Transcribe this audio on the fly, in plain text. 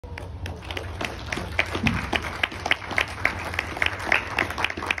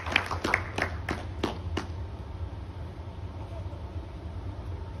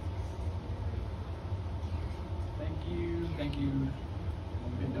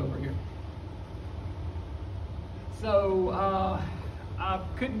So I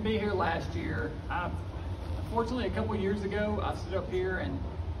couldn't be here last year. Unfortunately, a couple of years ago, I stood up here and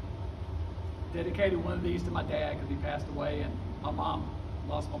dedicated one of these to my dad because he passed away, and my mom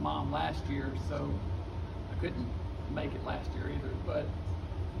lost my mom last year, so I couldn't make it last year either. But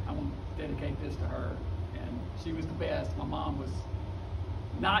I want to dedicate this to her, and she was the best. My mom was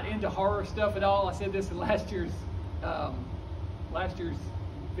not into horror stuff at all. I said this in last year's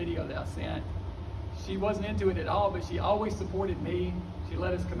video that I sent. She wasn't into it at all, but she always supported me. She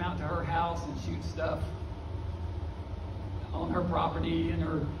let us come out to her house and shoot stuff on her property, in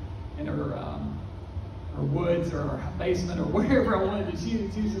her woods or her basement or wherever I wanted to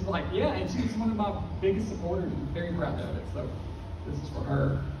shoot. She was just like, yeah, and she was one of my biggest supporters and very proud of it. So this is for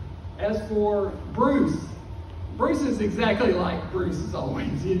her. As for Bruce is exactly like Bruce as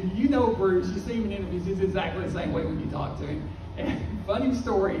always. You know Bruce, you see him in interviews, he's exactly the same way when you talk to him. And funny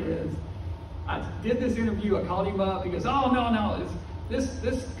story is, I did this interview, I called him up, he goes, oh no,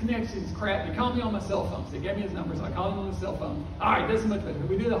 this connection's crap. He called me on my cell phone, so he gave me his number, so I called him on his cell phone. All right, this is much better.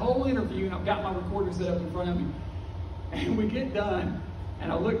 We did a whole interview, and I've got my recorder set up in front of me. And we get done,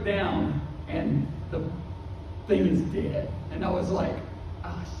 and I look down, and the thing is dead. And I was like,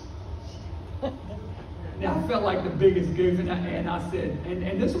 oh, shit. Now I felt like the biggest goof, and I said,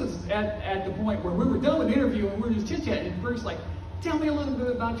 and this was at the point where we were done with the interview, and we were just chit-chatting, and Bruce like, tell me a little bit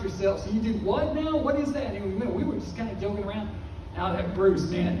about yourself. So you do what now? What is that? And we were just kind of joking around. Now that Bruce,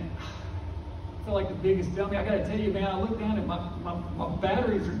 man, I feel like the biggest dummy. I got to tell you, man, I looked down and my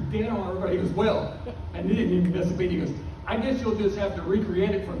batteries are dead on everybody. He goes, well, and he didn't even miss a beat. He goes, I guess you'll just have to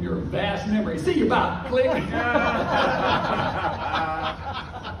recreate it from your vast memory. See you, bye. Click.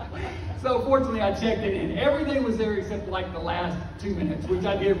 So fortunately, I checked it, and everything was there except like the last 2 minutes, which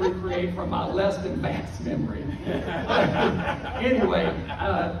I did recreate from my less than vast memory. Anyway,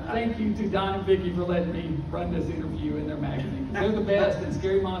 thank you to Don and Vicki for letting me run this interview in their magazine. They're the best, and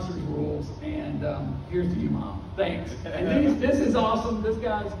Scary Monsters rules. And here's to you, Mom. Thanks. And this is awesome. This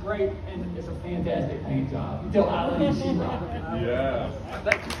guy's great, and it's a fantastic paint job. You tell Eileen she rocked it. Yeah.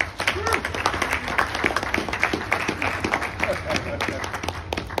 Thank you.